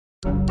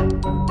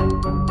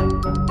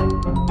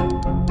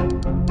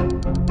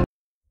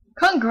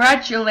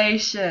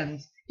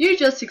Congratulations! You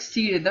just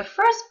succeeded the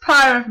first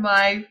part of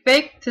my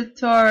fake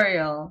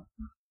tutorial.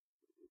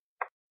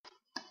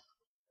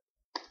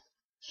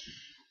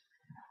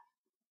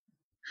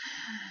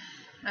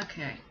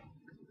 Okay.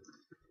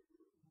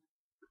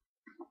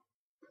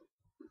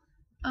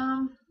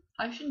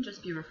 I shouldn't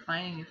just be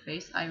refining your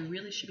face. I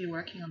really should be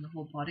working on the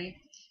whole body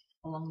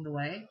along the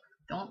way.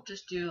 Don't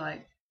just do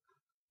like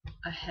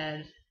a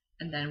head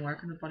and then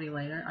work on the body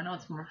later. I know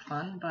it's more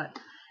fun, but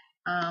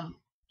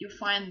you'll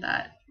find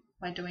that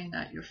by doing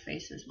that your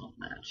faces won't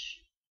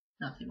match.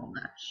 Nothing will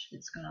match.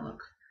 It's gonna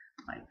look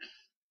like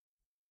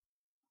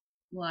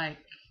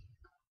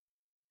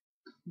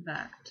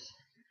that.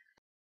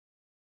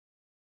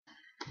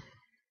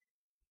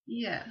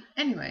 Yeah,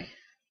 anyway.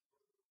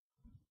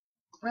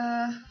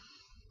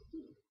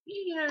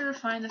 You gotta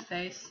refine the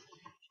face.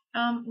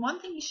 One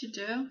thing you should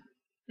do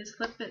is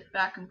flip it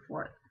back and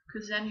forth,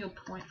 because then you'll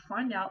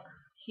find out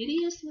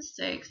hideous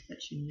mistakes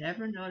that you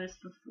never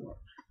noticed before,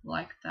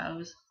 like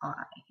those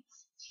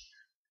eyes.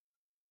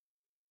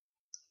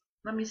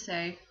 Let me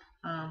say,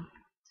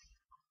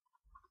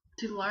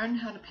 to learn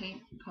how to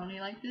paint a pony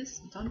like this,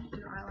 don't do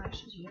your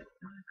eyelashes yet.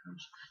 Oh my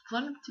gosh. To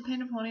learn to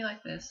paint a pony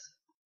like this,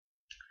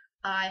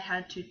 I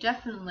had to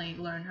definitely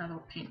learn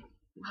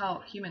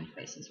how human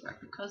faces work,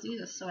 because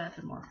these are so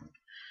anthropomorphic.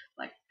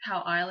 Like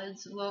how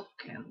eyelids look,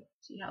 and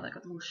see how they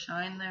got a little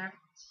shine there.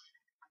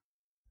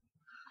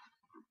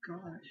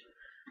 Gosh.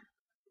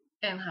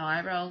 And how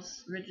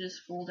eyebrows ridges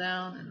fall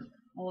down and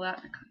all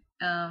that,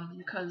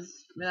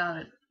 because without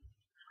it,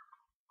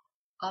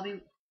 I'll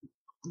be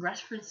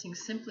referencing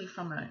simply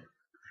from a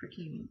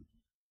freaking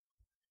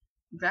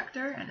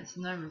vector, and it's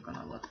never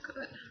gonna look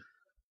good.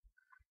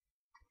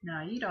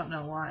 Now, you don't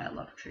know why I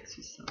love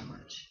Trixie so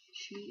much.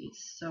 She is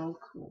so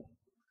cool.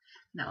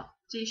 Now,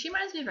 see, she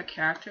reminds me of a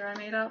character I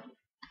made up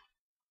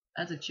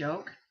as a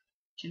joke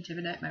to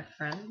intimidate my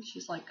friend.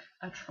 She's like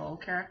a troll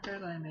character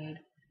that I made.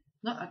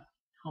 Not a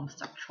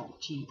Homestuck troll,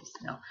 jeez,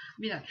 no. I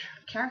mean a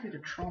character to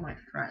troll my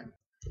friend.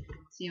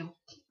 See,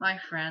 my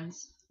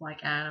friends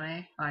like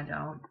anime, I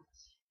don't.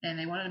 And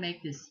they wanted to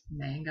make this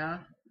manga.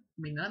 I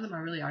mean, none of them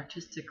are really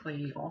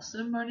artistically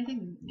awesome or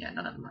anything. Yeah,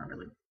 none of them are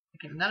really.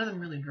 Okay, none of them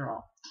really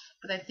draw.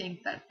 But I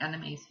think that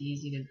anime is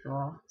easy to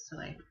draw, so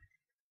they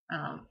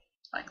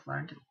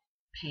learn to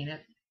paint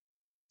it.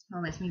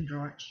 Oh, makes me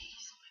draw it.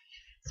 Jeez,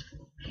 it's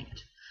full of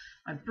paint.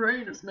 My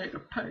brain is made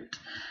of paint.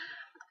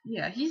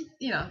 Yeah, he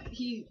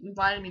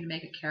invited me to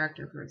make a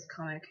character for his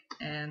comic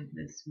and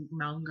this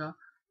manga,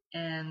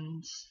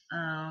 and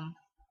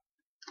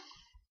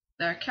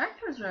their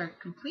characters were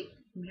complete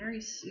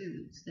Mary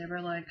Sues. They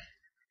were like,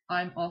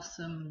 I'm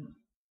awesome,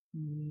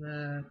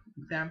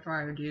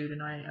 vampire dude,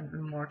 and I am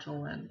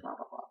immortal, and blah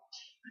blah blah.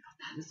 I thought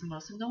that is the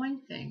most annoying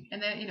thing. And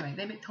then anyway,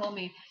 they told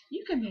me,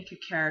 you can make a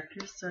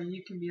character so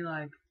you can be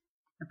like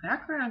a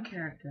background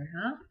character,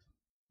 huh?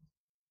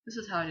 This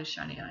is how I do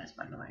shiny eyes,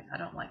 by the way. I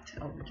don't like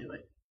to overdo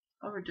it.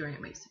 Overdoing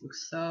it makes it look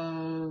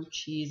so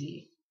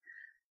cheesy.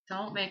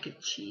 Don't make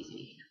it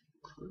cheesy.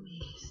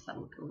 Please, that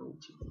look a little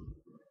cheesy.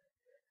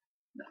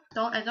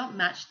 Don't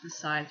match the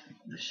size with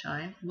the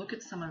shine. Look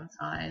at someone's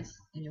eyes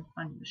and you'll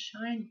find the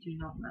shine do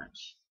not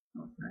match.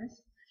 Oh,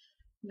 nice.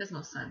 There's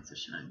no signs of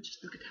shine.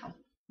 Just look at how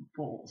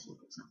balls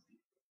look at something.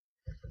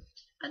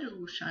 I do a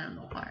little shine on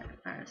the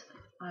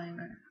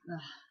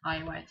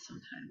eye white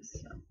sometimes.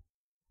 So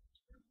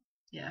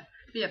yeah,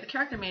 but yeah, the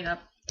character made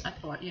up. I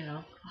thought,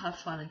 I'll have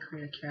fun and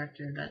create a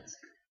character that's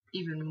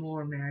even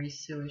more Mary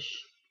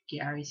Sue-ish,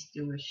 Gary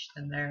Stu-ish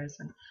than theirs,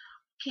 and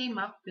came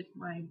up with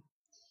my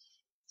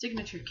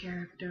signature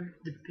character,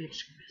 the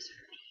bitch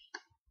wizard.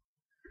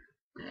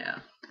 Yeah,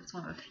 that's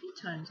one of the few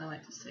times I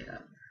like to say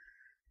that,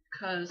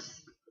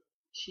 because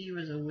she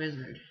was a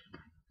wizard.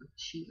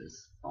 She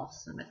was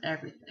awesome at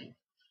everything.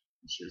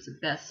 She was the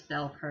best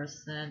spell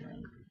person,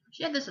 and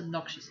she had this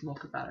obnoxious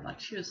look about her.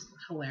 Like, she was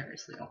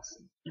hilariously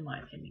awesome, in my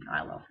opinion.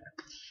 I love her.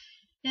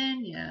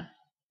 And yeah,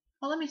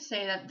 well, let me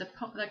say that the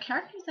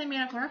characters they made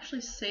up were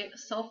actually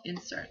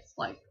self-inserts,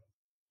 like,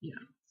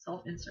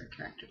 self-insert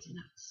characters, and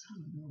that's so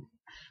annoying.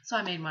 So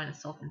I made mine a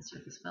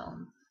self-insert as well,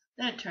 and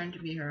then it turned to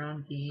be her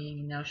own being,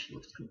 and now she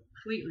looks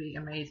completely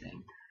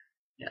amazing.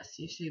 Yes,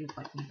 she looks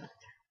like me back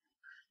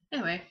there.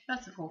 Anyway,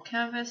 that's the whole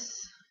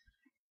canvas.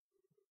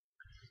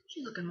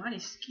 She's looking mighty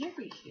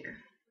scary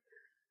here.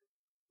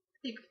 I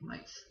think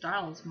my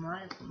style is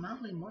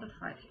mildly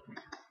modified here.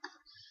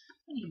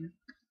 Anyway.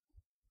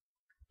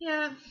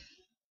 Yeah, a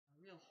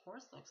real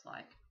horse looks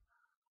like.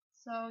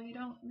 So you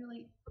don't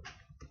really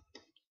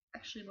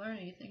actually learn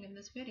anything in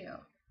this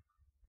video.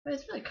 But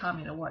it's really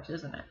calming to watch,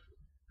 isn't it?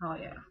 Oh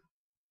yeah.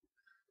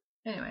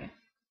 Anyway,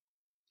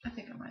 I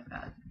think I might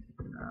add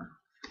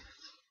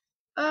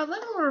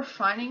level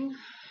refining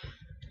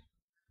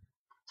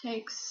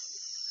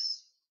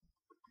takes,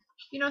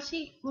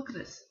 see, look at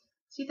this.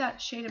 See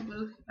that shade of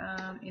blue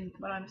in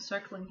what I'm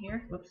circling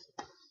here? Whoops.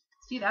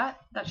 See that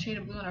shade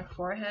of blue on her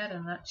forehead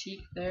and that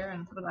cheek there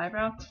and the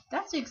eyebrow?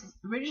 That's the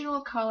original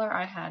color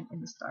I had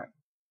in the start.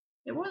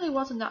 It really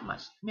wasn't that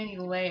many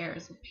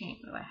layers of paint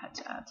that I had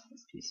to add to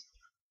this piece.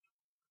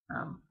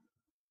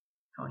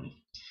 Pony.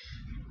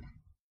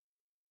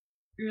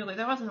 Really,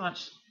 there wasn't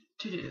much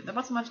to do. There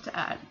wasn't much to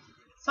add.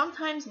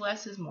 Sometimes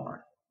less is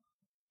more.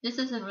 This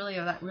isn't really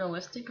that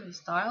realistic of a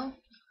style.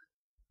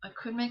 I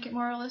could make it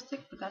more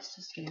realistic, but that's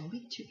just getting a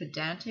bit too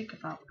pedantic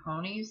about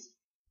ponies.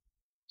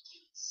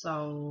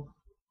 So,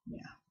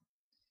 yeah.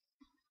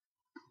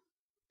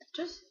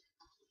 Just,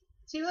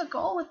 see, the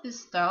goal with this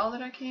style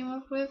that I came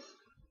up with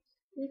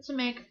is to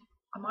make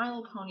a My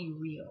Little Pony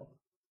real.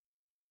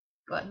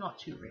 But not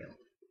too real.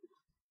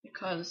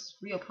 Because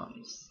real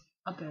ponies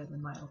are better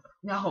than My Little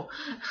Pony. No!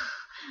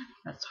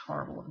 That's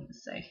horrible of me to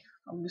say.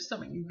 I'll lose so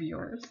many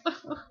viewers.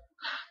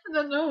 And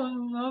then no one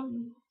will love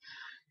me.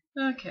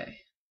 Okay.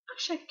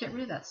 Actually, I could get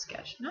rid of that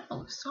sketch. Now it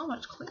looks so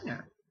much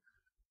cleaner.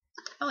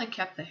 I only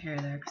kept the hair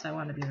there because I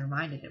wanted to be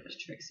reminded it was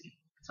Trixie.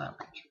 Because I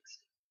like Trixie.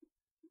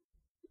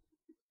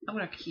 I'm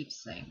going to keep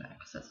saying that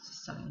because that's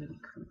just something really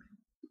creepy.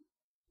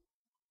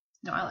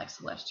 No, I like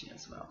Celestia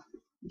as well.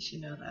 You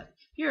should know that.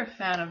 If you're a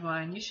fan of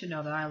mine, you should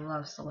know that I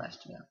love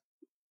Celestia.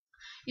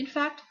 In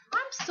fact, I'm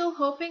still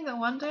hoping that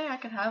one day I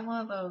could have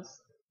one of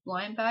those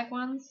blind bag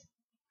ones.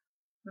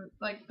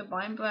 Like the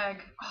blind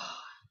bag. Oh,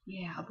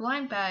 yeah, a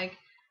blind bag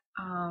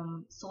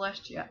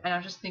Celestia. And I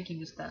was just thinking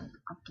just then,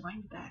 a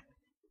blind bag.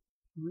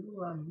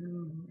 Lula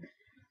Moon.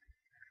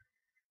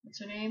 What's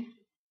her name?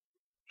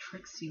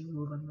 Trixie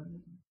Lula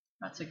Moon.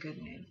 That's a good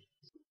name.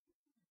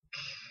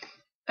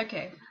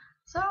 Okay,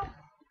 so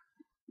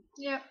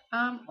yeah,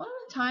 one of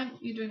the time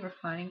you're doing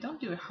refining,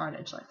 don't do a hard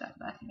edge like that.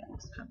 I think that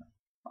looks kind of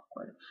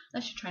awkward.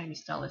 Unless you're trying to be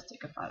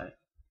stylistic about it.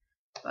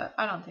 But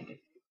I don't think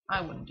it.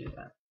 I wouldn't do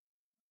that.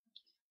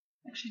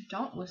 Actually,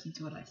 don't listen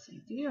to what I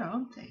say. Do your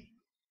own thing.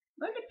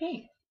 Learn to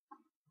paint.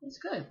 It's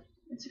good.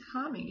 It's a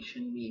calming. You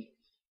shouldn't be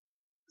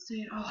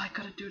saying, "Oh, I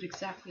gotta do it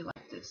exactly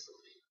like this."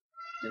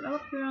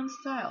 Develop your own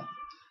style.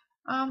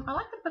 I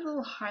like to put a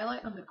little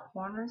highlight on the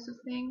corners of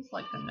things,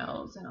 like the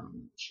nose and on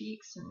the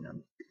cheeks and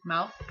the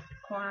mouth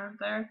corner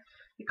there,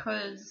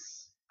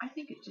 because I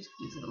think it just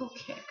gives it a little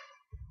kick.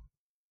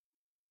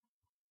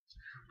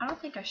 I don't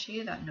think I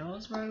shaded that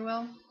nose very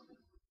well.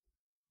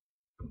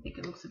 I think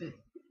it looks a bit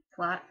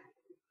flat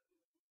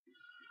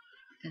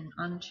and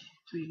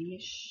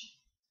un-3D-ish.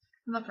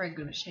 I'm not very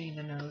good at shading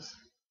the nose.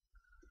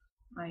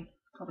 I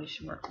probably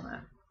should work on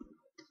that.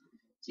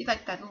 See,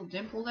 like that little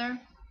dimple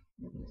there?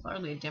 It's not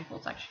really a dimple,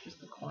 it's actually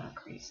just the corner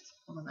crease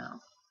of the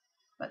mouth.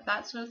 But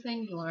that sort of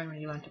thing you learn when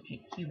you learn to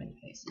paint human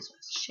faces,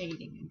 with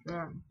shading and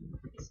drawing human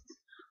faces.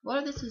 A lot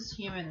of this is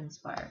human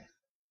inspired.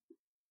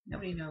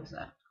 Nobody knows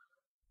that.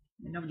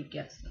 And nobody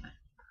gets that.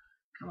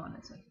 Come on,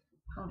 it's a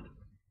pony.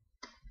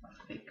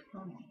 A fake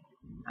pony.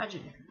 An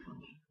imaginary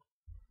pony.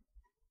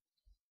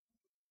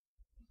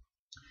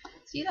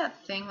 See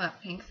that thing,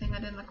 that pink thing I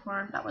did in the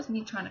corner? That was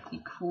me trying to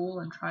be cool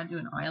and try to do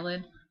an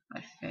eyelid.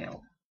 I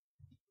failed.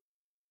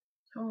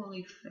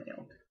 Totally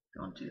failed.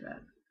 Don't do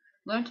that.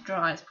 Learn to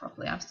draw eyes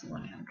properly. I'm still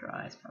learning how to draw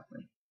eyes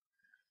properly.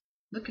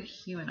 Look at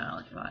human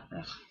eyes.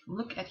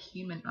 Look at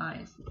human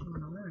eyes. I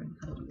want to learn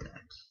how to do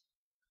that.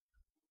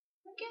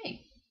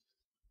 Okay.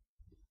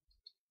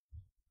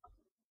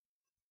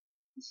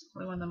 This is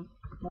probably one of the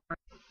more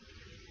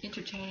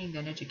entertaining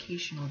than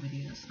educational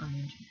videos on the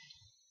internet.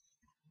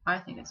 I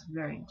think it's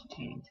very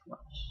entertaining to watch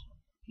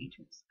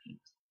painters paint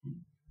and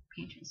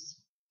painters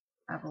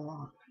babble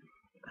on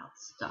about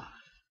stuff.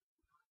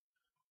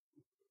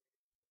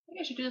 I think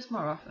I should do this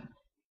more often.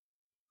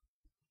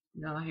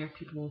 Now I hear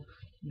people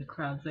in the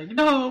crowd saying,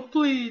 "No,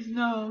 please,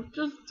 no,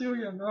 just do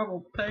your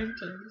normal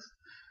paintings.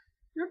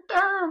 You're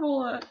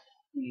terrible at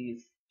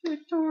these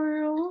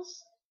tutorials."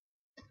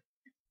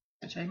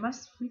 Which I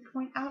must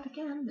point out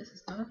again, this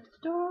is not a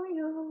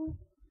tutorial.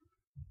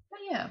 But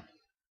yeah.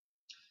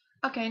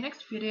 Okay,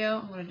 next video,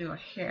 I'm going to do a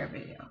hair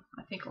video.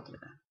 I think I'll do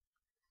that.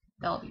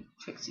 That'll be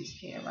Trixie's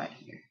hair right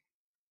here.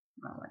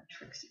 I like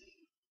Trixie.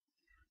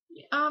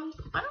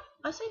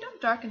 I say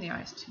don't darken the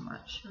eyes too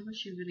much,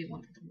 unless you really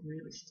want it to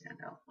really stand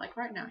out. Like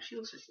right now, she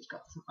looks like she's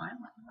got some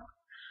eyeliner on.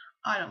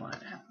 I don't want her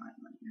to have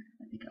eyeliner.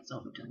 I think I was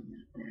overdoing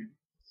that there.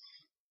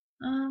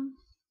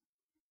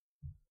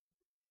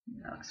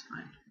 That looks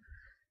fine.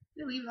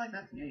 They leave it like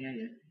that.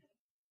 Yeah.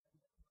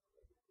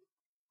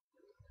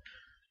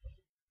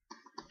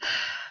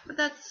 But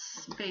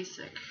that's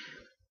basic.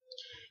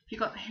 If you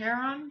got hair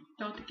on,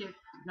 don't forget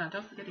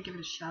to give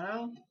it a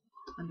shadow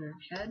under her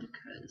head,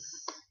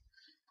 because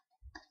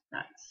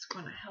that's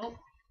going to help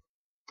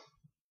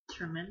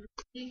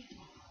tremendously.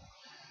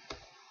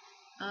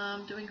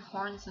 Doing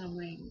horns and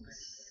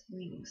wings.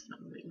 Wings, not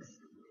wigs.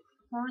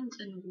 Horns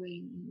and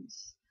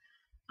wings.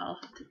 I'll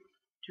have to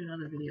do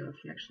another video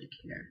if you actually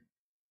care.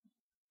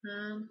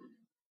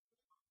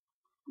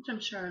 Which I'm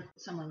sure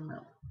someone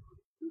will.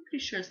 I'm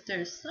pretty sure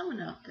there's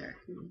someone out there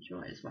who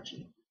enjoys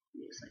watching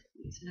videos like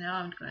these. And now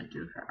I'm going to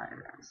do her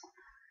eyebrows.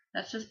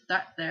 That's just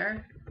that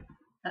there.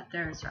 That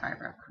there is her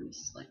eyebrow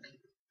crease. Like,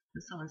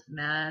 when someone's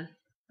mad,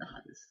 they'll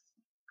have this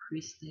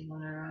crease thing on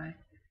their eye.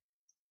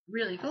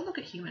 Really, go look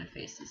at human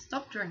faces.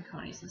 Stop drawing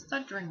ponies and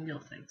start drawing real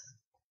things.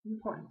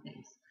 Important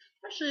things.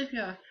 Especially if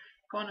you're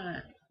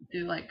gonna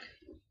do like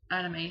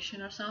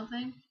animation or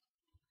something.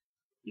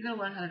 You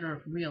gotta learn how to draw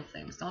real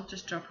things. Don't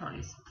just draw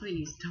ponies.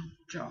 Please don't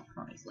draw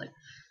ponies. Like,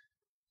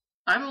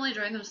 I'm only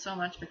drawing them so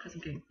much because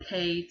I'm getting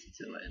paid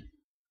to do it.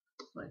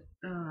 Like,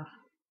 ugh.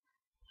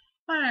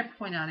 Why did I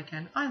point out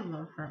again? I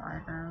love her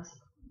eyebrows.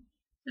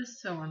 They're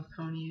so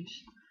unponyish.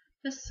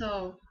 They're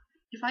so.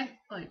 If I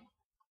like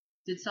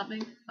did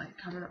something like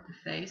covered up the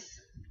face,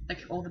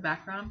 like all the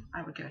background,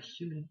 I would get a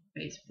human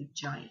face with a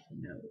giant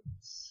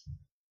nose.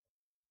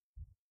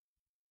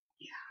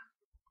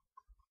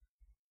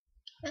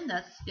 And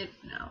that's it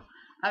for now.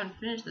 I haven't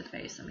finished the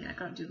face. I mean, I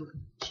gotta do the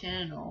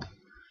channel,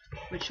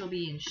 which will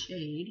be in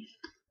shade,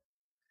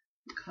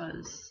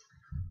 because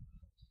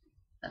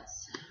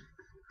that's.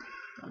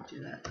 Don't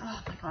do that.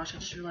 Oh my gosh, I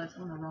just realized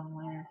I'm on the wrong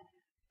layer.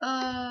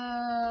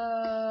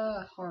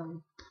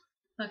 Horrible.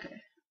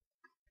 Okay.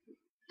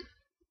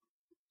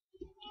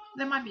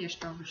 There might be a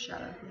stronger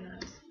shadow, who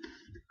knows.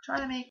 Try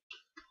to make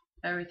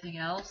everything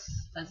else,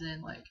 as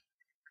in like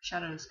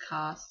shadows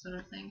cast sort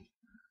of thing.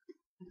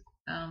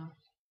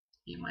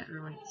 You might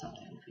ruin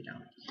something if you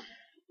don't.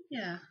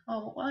 Yeah.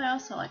 Oh, what I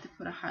also like to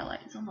put a highlight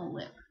is on the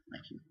lip.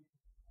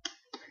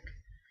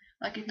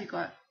 Like if you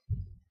got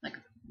like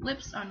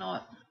lips are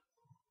not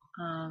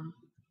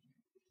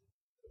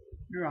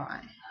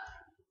dry.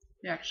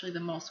 They're actually the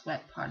most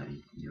wet part of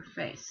your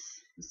face,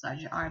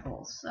 besides your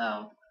eyeballs.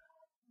 So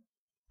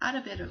add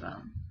a bit of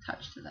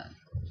touch to that.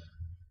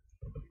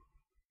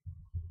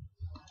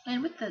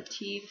 And with the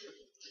teeth,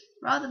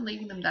 rather than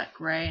leaving them that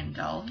grey and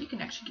dull, you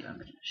can actually give them a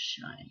bit of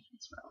shine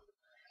as well.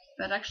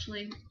 But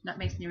actually, that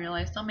makes me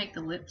realize, don't make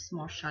the lips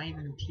more shiny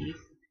than the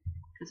teeth,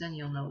 because then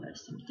you'll know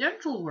there's some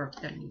dental work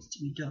that needs to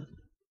be done.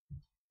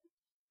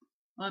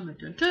 I'm a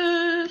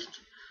dentist!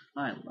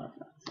 I love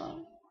that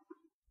song.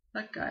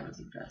 That guy was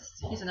the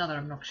best. He's another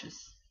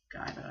obnoxious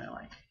guy that I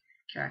like.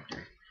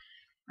 Character.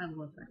 I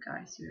love that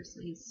guy,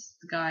 seriously. He's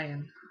the guy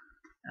in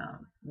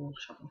Little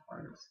Shop of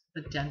Horrors.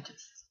 The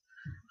dentist.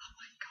 Oh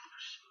my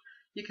gosh.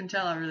 You can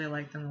tell I really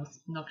like the most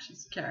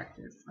obnoxious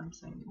characters. I'm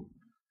saying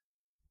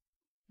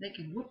they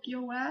can whoop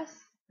your ass,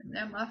 and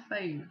they're my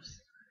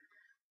faves.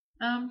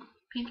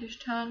 Pinkish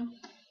tongue.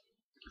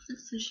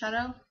 Since it's in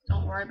shadow,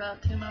 don't worry about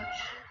it too much.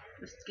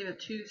 Just give it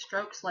 2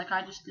 strokes like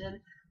I just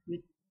did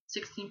with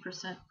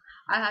 16%.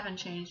 I haven't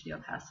changed the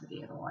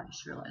opacity at all. I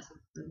just realized that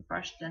the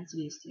brush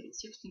density stayed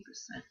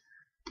 16%.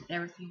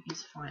 Everything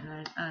is fine.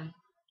 I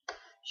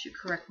should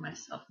correct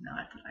myself now.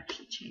 I could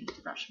actually change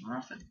the brush more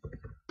often.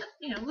 But,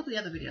 you know, look at the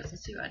other videos and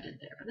see what I did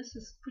there. But this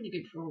is pretty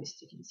good for always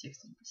sticking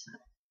 16%.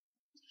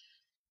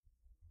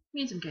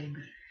 Means I'm getting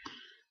better.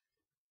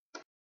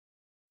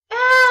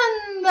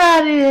 And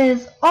that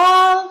is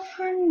all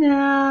for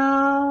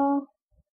now.